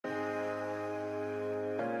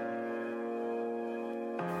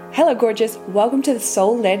Hello, gorgeous. Welcome to the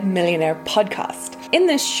Soul-Led Millionaire podcast. In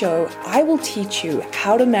this show, I will teach you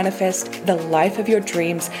how to manifest the life of your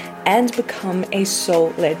dreams and become a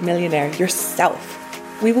soul-led millionaire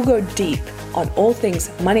yourself. We will go deep on all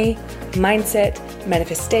things money, mindset,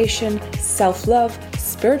 manifestation, self-love,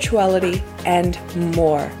 spirituality, and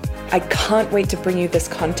more. I can't wait to bring you this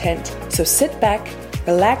content. So sit back,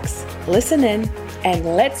 relax, listen in,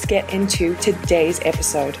 and let's get into today's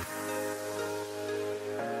episode.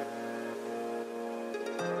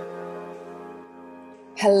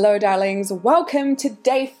 Hello, darlings. Welcome to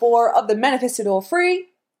day 4 of the Manifest It All free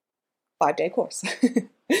 5-day course.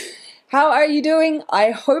 How are you doing?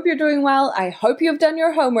 I hope you're doing well. I hope you've done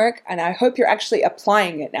your homework, and I hope you're actually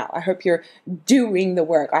applying it now. I hope you're doing the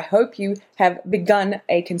work. I hope you have begun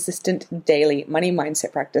a consistent daily money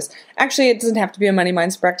mindset practice. Actually, it doesn't have to be a money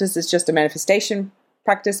mindset practice. It's just a manifestation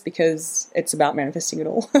practice because it's about manifesting it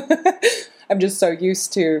all. I'm just so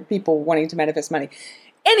used to people wanting to manifest money.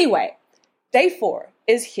 Anyway, day 4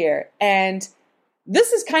 is here, and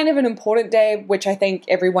this is kind of an important day, which I think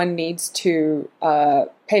everyone needs to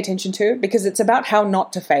pay attention to, because it's about how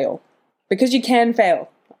not to fail. Because you can fail.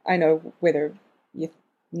 I know whether you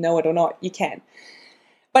know it or not, you can.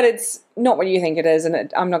 But it's not what you think it is,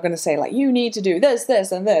 and I'm not going to say, like, you need to do this,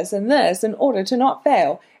 this, and this, and this in order to not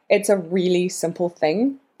fail. It's a really simple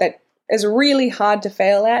thing that is really hard to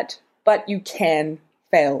fail at, but you can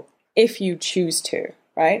fail if you choose to,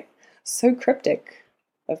 right? So cryptic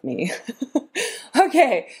of me.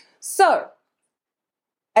 Okay, so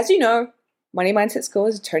as you know, Money Mindset School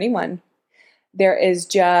is turning 1. There is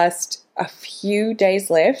just a few days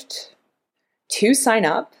left to sign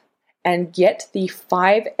up and get the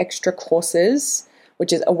 5 extra courses,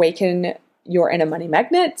 which is Awaken Your Inner Money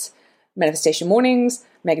Magnet, Manifestation Mornings,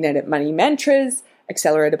 Magnetic Money Mantras,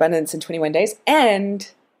 Accelerate Abundance in 21 Days,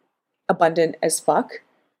 and Abundant as Fuck,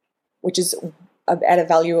 which is at a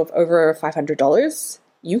value of over $500.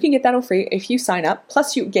 You can get that all free if you sign up.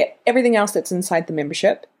 Plus, you get everything else that's inside the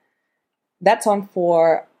membership. That's on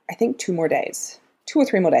for, I think, 2 or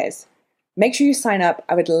 3 more days. Make sure you sign up.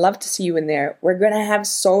 I would love to see you in there. We're going to have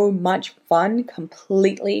so much fun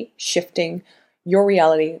completely shifting your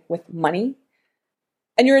reality with money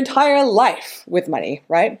and your entire life with money,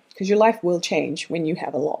 right? Because your life will change when you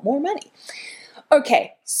have a lot more money.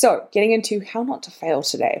 Okay, so getting into how not to fail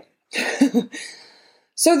today.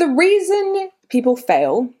 So the reason people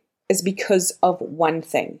fail is because of one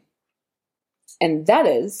thing, and that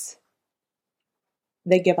is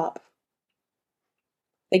they give up.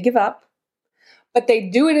 They give up, but they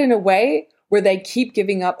do it in a way where they keep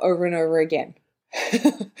giving up over and over again.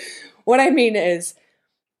 What I mean is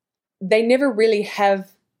they never really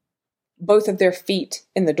have both of their feet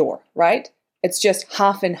in the door, right? It's just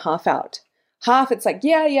half in, half out. Half, it's like,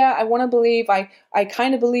 yeah, I want to believe. I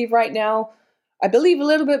kind of believe right now. I believe a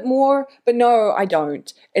little bit more, but no, I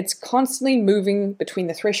don't. It's constantly moving between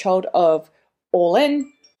the threshold of all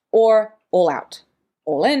in or all out.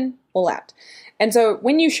 All in, all out. And so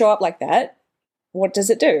when you show up like that, what does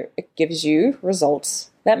it do? It gives you results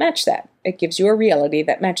that match that. It gives you a reality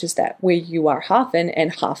that matches that, where you are half in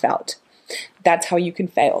and half out. That's how you can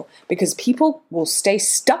fail, because people will stay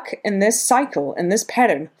stuck in this cycle, in this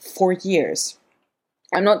pattern for years.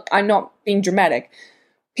 I'm not being dramatic.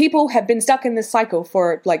 People have been stuck in this cycle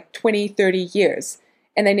for like 20, 30 years,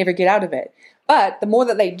 and they never get out of it. But the more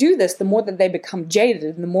that they do this, the more that they become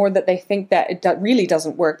jaded, and the more that they think that it really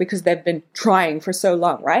doesn't work because they've been trying for so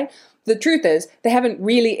long, right? The truth is, they haven't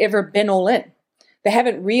really ever been all in. They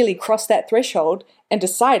haven't really crossed that threshold and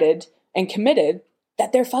decided and committed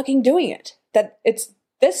that they're fucking doing it. That it's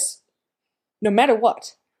this no matter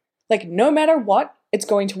what. Like, no matter what, it's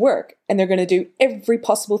going to work, and they're going to do every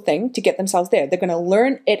possible thing to get themselves there. They're going to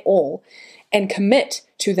learn it all and commit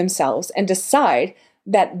to themselves and decide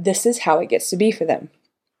that this is how it gets to be for them.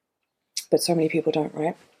 But so many people don't,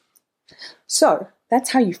 right? So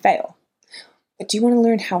that's how you fail. But do you want to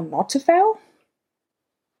learn how not to fail?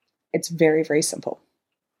 It's very, very simple.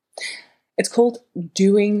 It's called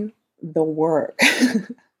doing the work.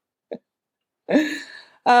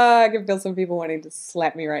 I can feel some people wanting to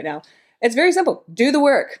slap me right now. It's very simple. Do the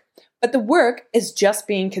work. But the work is just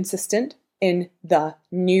being consistent in the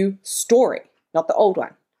new story, not the old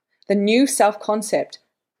one. The new self-concept,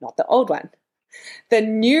 not the old one. The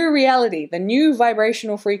new reality, the new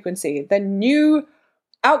vibrational frequency, the new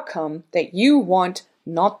outcome that you want,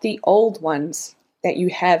 not the old ones that you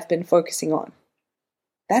have been focusing on.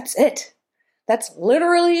 That's it. That's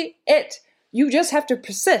literally it. You just have to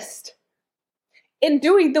persist in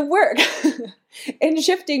doing the work, in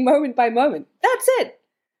shifting moment by moment. That's it.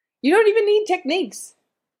 You don't even need techniques.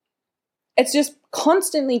 It's just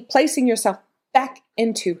constantly placing yourself back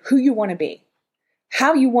into who you want to be,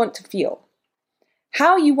 how you want to feel,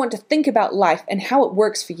 how you want to think about life, and how it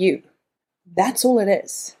works for you. That's all it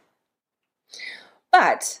is.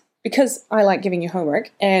 But because I like giving you homework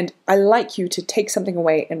and I like you to take something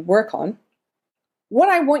away and work on, what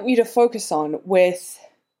I want you to focus on with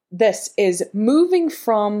this is moving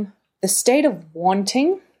from the state of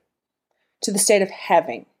wanting to the state of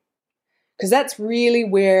having. Because that's really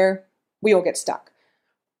where we all get stuck.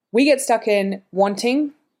 We get stuck in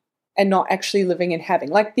wanting and not actually living in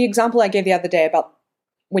having. Like the example I gave the other day about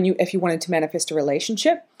if you wanted to manifest a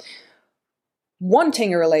relationship.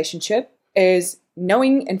 Wanting a relationship is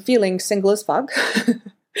knowing and feeling single as fuck.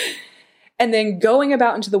 And then going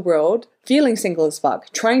about into the world feeling single as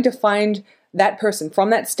fuck, trying to find that person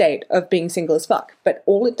from that state of being single as fuck. But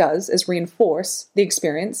all it does is reinforce the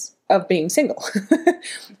experience of being single.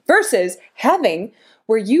 Versus having,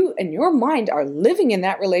 where you and your mind are living in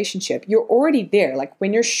that relationship. You're already there. Like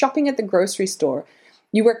when you're shopping at the grocery store,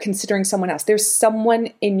 you are considering someone else. There's someone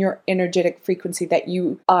in your energetic frequency that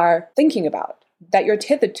you are thinking about, that you're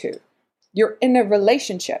tethered to. You're in a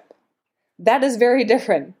relationship. That is very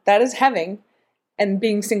different. That is having, and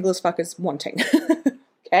being single as fuck is wanting.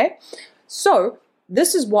 Okay? So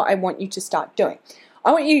this is what I want you to start doing.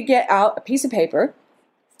 I want you to get out a piece of paper,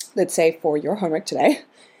 let's say for your homework today,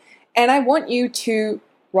 and I want you to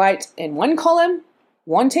write in one column,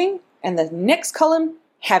 wanting, and the next column,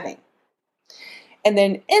 having. And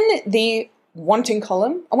then in the wanting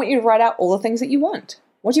column, I want you to write out all the things that you want.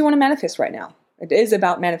 What do you want to manifest right now? It is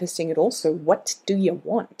about manifesting it all, so what do you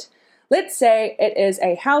want? Let's say it is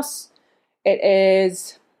a house, it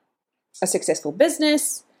is a successful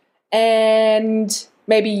business, and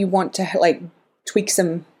maybe you want to like tweak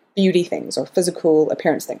some beauty things or physical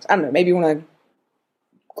appearance things. I don't know, maybe you want to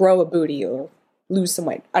grow a booty or lose some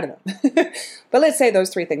weight. I don't know. But let's say those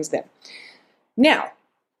three things then. Now,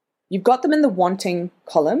 you've got them in the wanting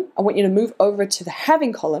column. I want you to move over to the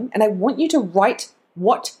having column, and I want you to write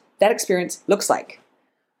what that experience looks like.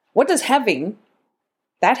 What does having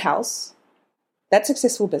that house, that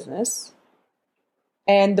successful business,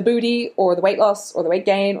 and the booty or the weight loss or the weight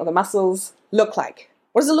gain or the muscles look like?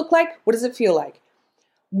 What does it look like? What does it feel like?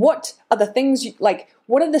 What are the things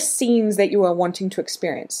what are the scenes that you are wanting to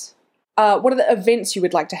experience? What are the events you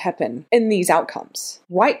would like to happen in these outcomes?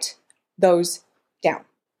 Write those down.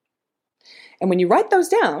 And when you write those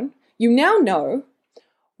down, you now know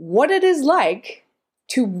what it is like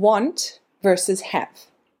to want versus have.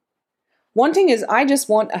 Wanting is, I just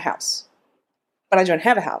want a house, but I don't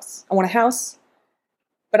have a house. I want a house,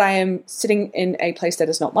 but I am sitting in a place that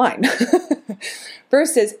is not mine.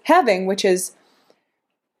 Versus having, which is,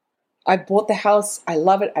 I bought the house, I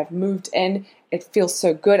love it, I've moved in, it feels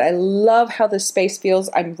so good, I love how the space feels,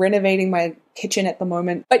 I'm renovating my kitchen at the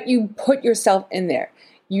moment, but you put yourself in there.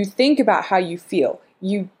 You think about how you feel.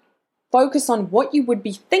 You focus on what you would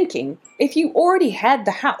be thinking if you already had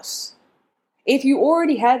the house, if you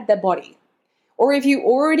already had the body, or if you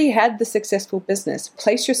already had the successful business.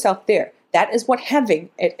 Place yourself there. That is what having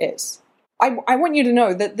it is. I want you to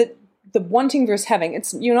know that the wanting versus having,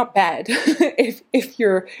 you're not bad if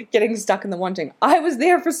you're getting stuck in the wanting. I was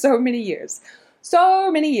there for so many years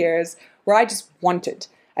where I just wanted.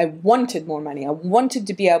 I wanted more money. I wanted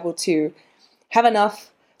to be able to have enough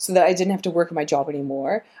so that I didn't have to work at my job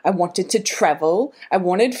anymore. I wanted to travel. I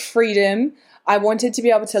wanted freedom. I wanted to be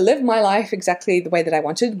able to live my life exactly the way that I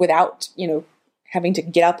wanted without, having to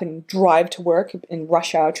get up and drive to work in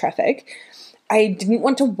rush hour traffic. I didn't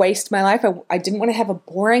want to waste my life. I didn't want to have a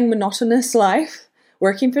boring, monotonous life,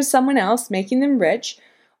 working for someone else, making them rich.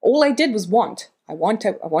 All I did was want. I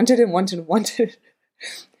wanted.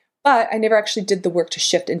 But I never actually did the work to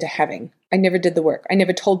shift into having. I never did the work. I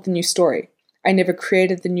never told the new story. I never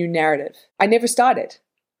created the new narrative. I never started.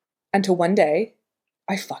 Until one day,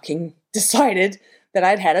 I fucking decided that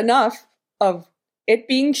I'd had enough of it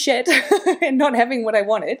being shit and not having what I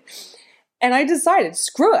wanted. And I decided,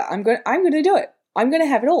 screw it, I'm going to do it. I'm going to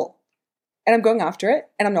have it all. And I'm going after it,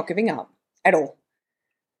 and I'm not giving up at all.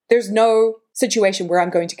 There's no situation where I'm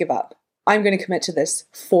going to give up. I'm going to commit to this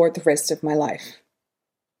for the rest of my life.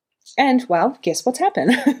 And, well, guess what's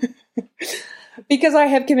happened? Because I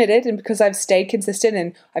have committed and because I've stayed consistent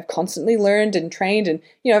and I've constantly learned and trained and,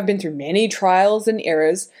 I've been through many trials and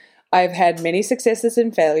errors. I've had many successes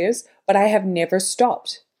and failures, but I have never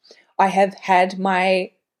stopped. I have had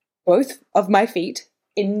both of my feet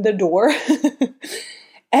in the door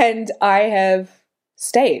and I have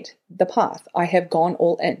stayed the path. I have gone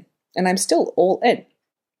all in and I'm still all in.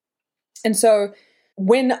 And so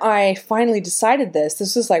when I finally decided this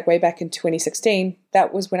was like way back in 2016,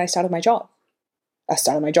 that was when I started my job. I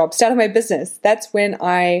started my job, started my business. That's when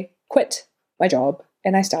I quit my job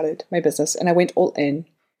and I started my business and I went all in.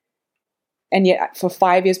 And yet for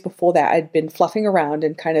 5 years before that, I'd been fluffing around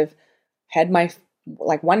and kind of had my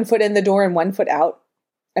like one foot in the door and one foot out,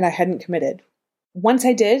 and I hadn't committed. Once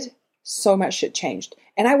I did, so much shit changed.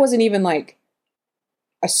 And I wasn't even like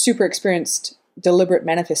a super experienced, deliberate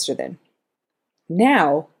manifester then.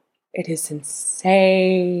 Now, it is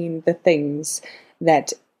insane the things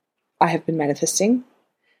that I have been manifesting.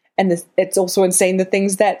 And it's also insane the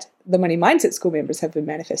things that the Money Mindset School members have been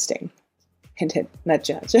manifesting. Hint, hint,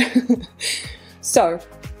 nudge, nudge. So,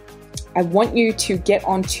 I want you to get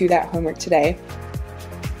onto that homework today.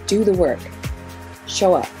 Do the work.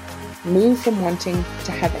 Show up. Move from wanting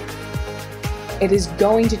to having. It is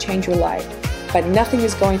going to change your life, but nothing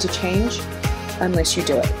is going to change unless you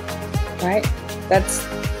do it, right? That's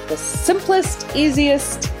the simplest,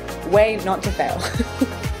 easiest way not to fail.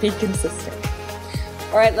 Be consistent.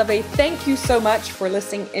 All right, lovely. Thank you so much for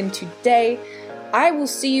listening in today. I will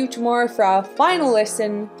see you tomorrow for our final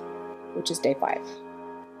lesson, which is day 5.